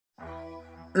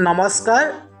নমস্কাৰ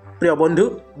প্ৰিয় বন্ধু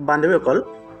বান্ধৱীসকল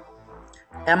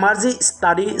এমাৰজি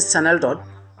ষ্টাডি চেনেলটোত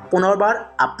পুনৰবাৰ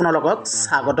আপোনালোকক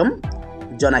স্বাগতম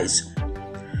জনাইছোঁ।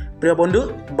 প্ৰিয় বন্ধু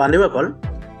বান্ধৱীসকল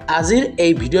আজিৰ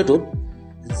এই ভিডিঅ'টোত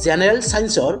জেনেৰেল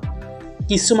সায়েন্সৰ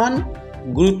কিছুমান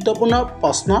গুৰুত্বপূৰ্ণ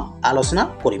প্ৰশ্ন আলোচনা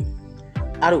কৰিম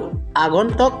আৰু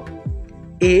আগন্তুক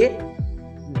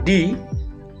ADR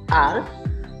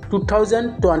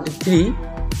 2023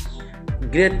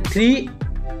 গ্ৰেড 3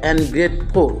 and grade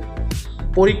 4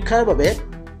 পৰীক্ষাৰ বাবে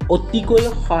অতিকৈ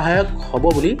সহায়ক হ'ব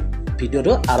বুলি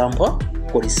ভিডিঅ'টো আৰম্ভ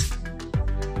কৰিছে।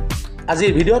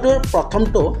 আজিৰ ভিডিঅ'টোৰ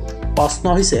প্ৰথমটো প্ৰশ্ন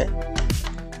হৈছে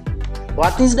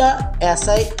what is the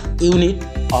SI unit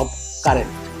of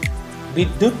current?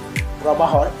 বিদ্যুৎ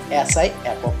প্ৰবাহৰ SI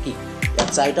একক কি? ইয়াত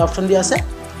চাৰিটা অপশ্যন দিয়া আছে।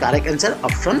 Correct answer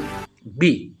option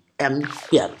B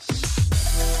ampere.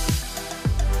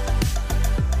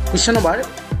 Question number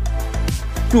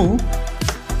 2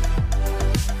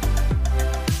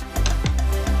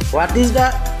 What is the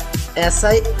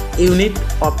SI unit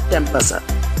of temperature?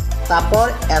 তাপৰ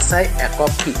SI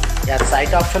একক কি? ইয়াত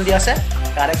চাৰিটা অপশ্যন দিয়া আছে।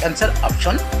 Correct answer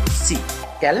option C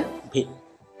kelvin.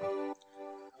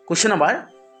 Question number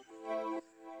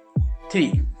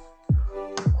 3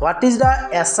 What is the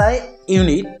SI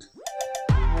unit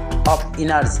of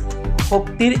energy?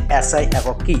 শক্তিৰ SI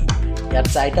একক কি? ইয়াত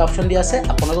চাৰিটা অপশ্যন দিয়া আছে।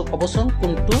 আপোনালোকে ক'বচোন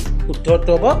কোনটো শুদ্ধ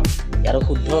উত্তৰ হ'ব। ইয়াৰ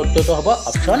শুদ্ধ উত্তৰটো হ'ব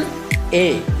অপশ্যন এ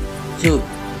জুল।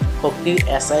 শক্তিৰ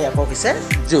SI একক হৈছে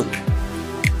জুল।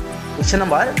 Question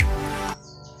number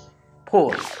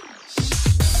 4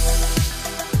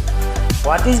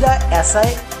 What is the SI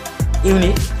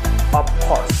unit of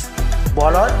force?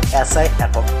 বলৰ SI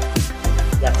একক কি?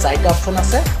 ইয়াত চাৰিটা অপশ্যন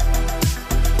আছে।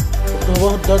 শুদ্ধ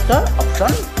উত্তৰ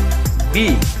option B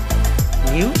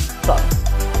Newton.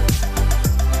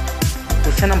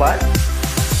 Question number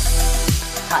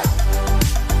 5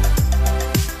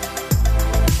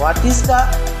 What is the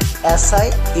SI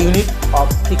unit of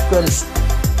frequency?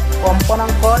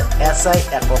 কম্পনাঙ্কৰ SI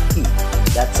একক কি?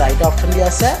 ইয়াত চাৰিটা অপশ্যন দিয়া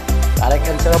আছে। কাৰেক্ট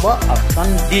এনসাৰ হ'ব option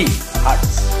D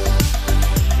hearts.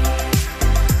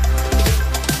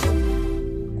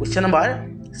 Question number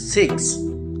 6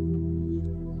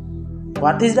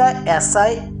 What is the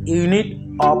SI unit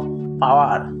of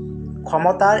power?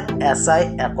 ক্ষমতাৰ SI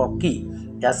একক কি?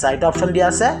 ইয়াত চাৰিটা অপশ্যন দিয়া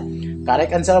আছে।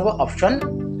 কাৰেক্ট এনসাৰ হ'ব অপশ্যন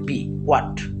বি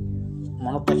ওয়াট।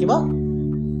 মনত ৰাখিব।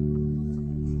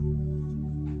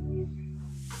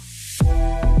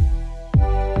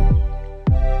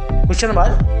 Question number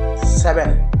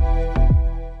 7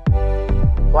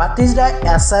 What is the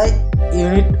SI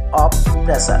unit of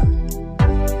pressure?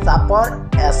 তাপৰ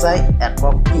SI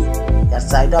একক কি? ইয়াৰ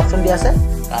চাৰিটা অপশ্যন দিয়া আছে।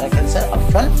 Correct answer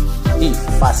option D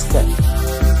pascal.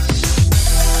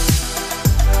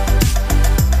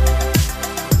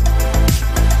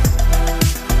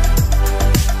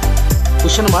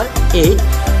 Question number 8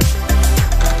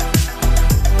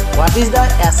 What is the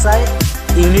SI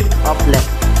unit of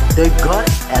length? দৈৰ্ঘ্যৰ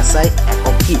SI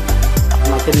একক কি?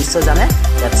 আপোনালোকে নিশ্চয় জানে।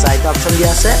 ইয়াত চাৰিটা অপশ্যন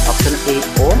দিয়া আছে। Option A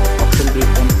Om, option B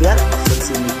ampere, option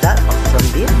C metre, option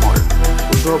D মল।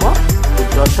 শুদ্ধ হ'ব।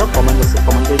 শুদ্ধ অৰ্থ কমেণ্ট বক্সত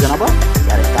কমেণ্ট কৰি জনাব।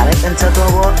 ইয়াৰ কাৰেক্ট এনসাৰটো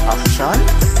হ'ব option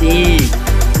C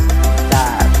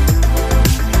metre.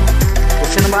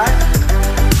 Question number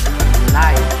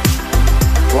 9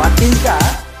 What is the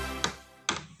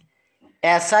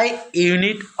SI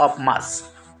unit of mass?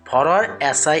 ভৰৰ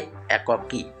SI একক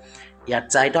কি? ইয়াত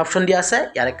চাৰিটা অপশ্যন দিয়া আছে।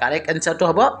 ইয়াৰ কাৰেক্ট এনসাৰটো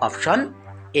হ'ব option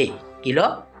A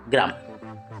kilogram.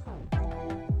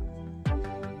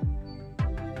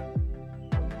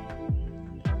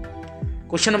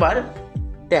 Question number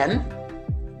 10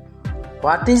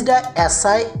 What is the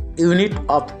SI unit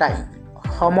of time?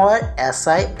 সময়ৰ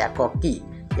SI একক কি?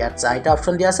 ইয়াত চাৰিটা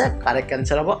অপশ্যন দিয়া আছে। কাৰেক্ট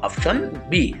এনসাৰ হ'ব option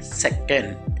B second.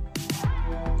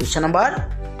 Question number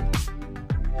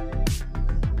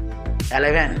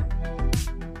 11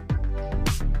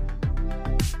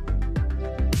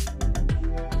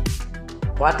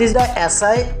 What is the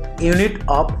SI unit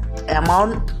of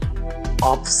amount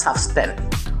of substance?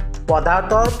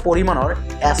 পদাৰ্থৰ পৰিমাণৰ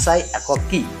SI একক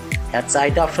কি? ইয়াত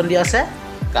চাৰিটা অপশ্যন দিয়া আছে।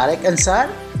 Correct answer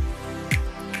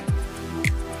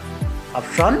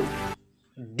option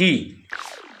D.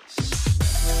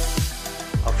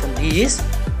 Option D is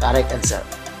correct answer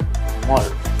mall.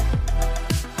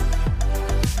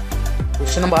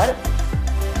 Question number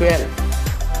 12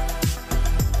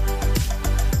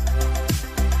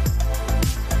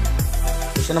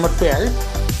 Question number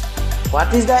 12 What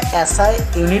is the SI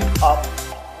unit of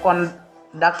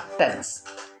conductance?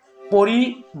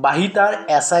 পৰিবাহিতাৰ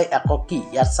SI একক কি?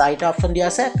 ইয়াত চাৰিটা অপশ্যন দিয়া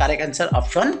আছে। Correct answer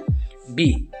option B.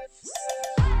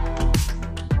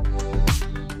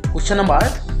 Question number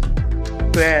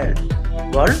 12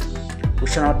 গ'ল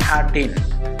question number 13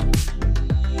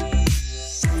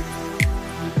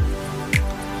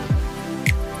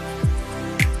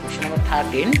 question number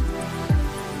 13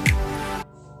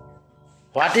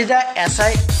 What is the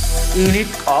SI unit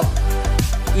of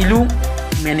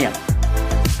illumination?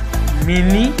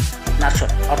 Mini nation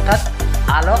অর্থাৎ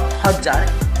আলোক সজ্জাৰ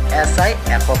SI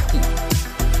একক কি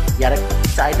ইয়াৰ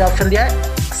চাৰিটা অপচন দিয়া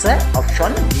আছে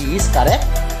option B is correct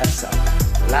answer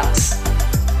lux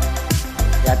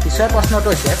ইয়াৰ পিছৰ প্ৰশ্নটো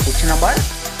হৈছে question number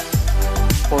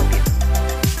 14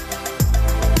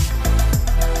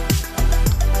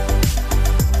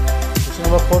 question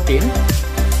number 14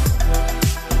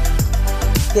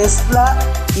 Tesla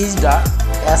is the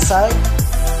SI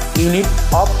unit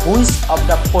of which of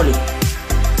the following?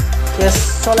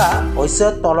 Tesla হৈছে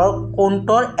তলৰ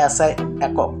কোনটোৰ SI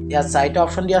একক ইয়াৰ চাৰিটা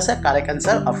অপচন দিয়া আছে কাৰেক্ট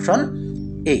আনসাৰ অপচন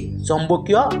এ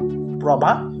চুম্বকীয়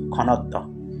প্ৰবাহ ঘনত্ব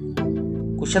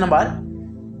question number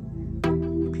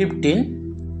 15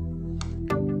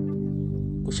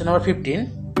 Question number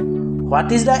 15 What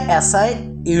is the SI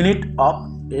unit of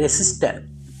resistance?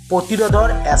 প্ৰতিৰোধৰ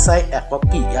SI একক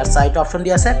কি ইয়াৰ চাৰিটা অপচন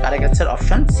দিয়া আছে correct answer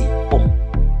option C Om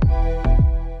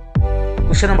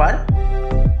Question number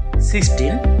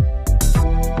 16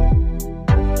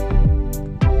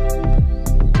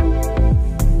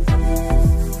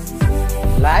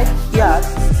 Light year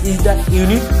is the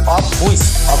unit of which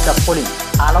of the following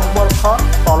আলোকবর্ষ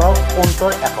তলৰ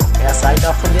কোনটোৰ একক ইয়াৰ চাৰিটা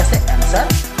অপচন দিয়া আছে answer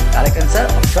correct answer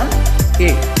option a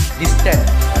distance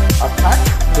অর্থাৎ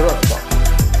দূরত্ব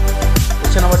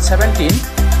Question number 17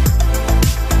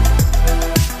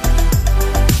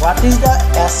 What is the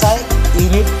SI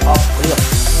unit of real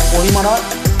পৰিমাণৰ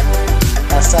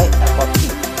SI একক কি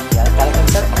ইয়াৰ correct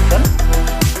answer option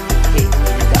A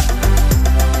litre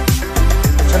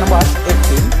Question number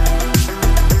 18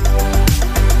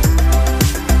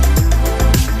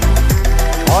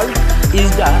 Volt is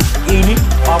the unit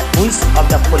of which of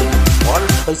the following Volt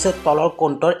হৈছে তলৰ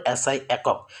কোনটোৰ SI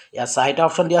একক ইয়াৰ চাৰিটা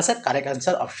option দিয়া আছে কাৰেক্ট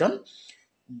আনসাৰ অপশন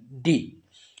ডি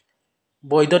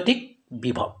বৈদ্যুতিক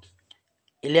বিভব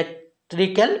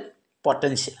ইলেক্ট্ৰিকেল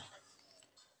পটেনশিয়াল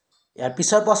ইয়াৰ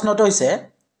পিছৰ প্ৰশ্নটো হৈছে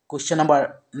question number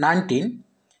 19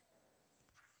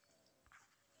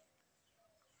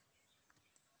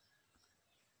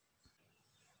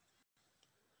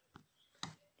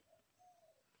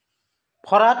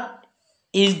 ফরাড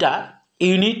is the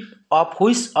unit of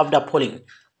which of the following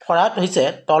ফরাড হৈছে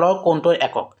তলৰ কোনটোৰ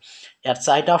একক ইয়াৰ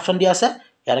চাৰিটা অপচন দিয়া আছে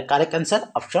ইয়াৰ কাৰেক্ট আনসাৰ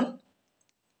অপশন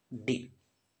ডি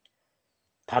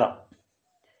ধৰক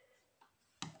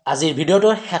আজিৰ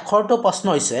ভিডিওটোৰ শেষৰটো প্ৰশ্ন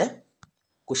হৈছে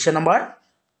কোৱেশ্চন নম্বৰ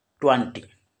 20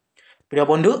 প্ৰিয়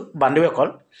বন্ধু বান্ধৱীসকল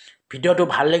ভিডিওটো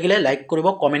ভাল লাগিলে লাইক কৰিব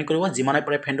কমেন্ট কৰিব যিমানে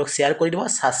পাৰে ফ্ৰেণ্ডক শেয়াৰ কৰি দিব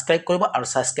সাবস্ক্ৰাইব কৰিব আৰু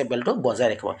সাবস্ক্ৰাইব বেলটো বজাই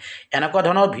ৰাখিব এনেকুৱা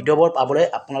ধৰণৰ ভিডিওবোৰ পাবলৈ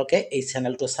আপোনালোকে এই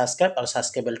চেনেলটো সাবস্ক্ৰাইব আৰু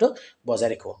সাবস্ক্ৰাইব বেলটো বজাই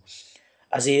ৰাখিব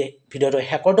আজি ভিডিওটোৰ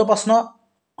শেষৰটো প্ৰশ্ন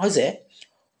হৈছে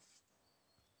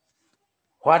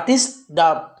What is the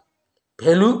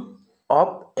value of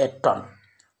a ton?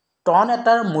 Ton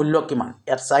এটাৰ মূল্য কিমান?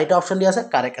 ইয়াৰ চাৰিটা অপচন দিয়া আছে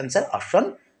কাৰেক্ট আনসাৰ অপশন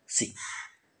সি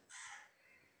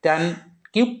 10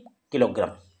 কিউব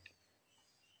কিলোগ্ৰাম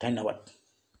ধন্যবাদ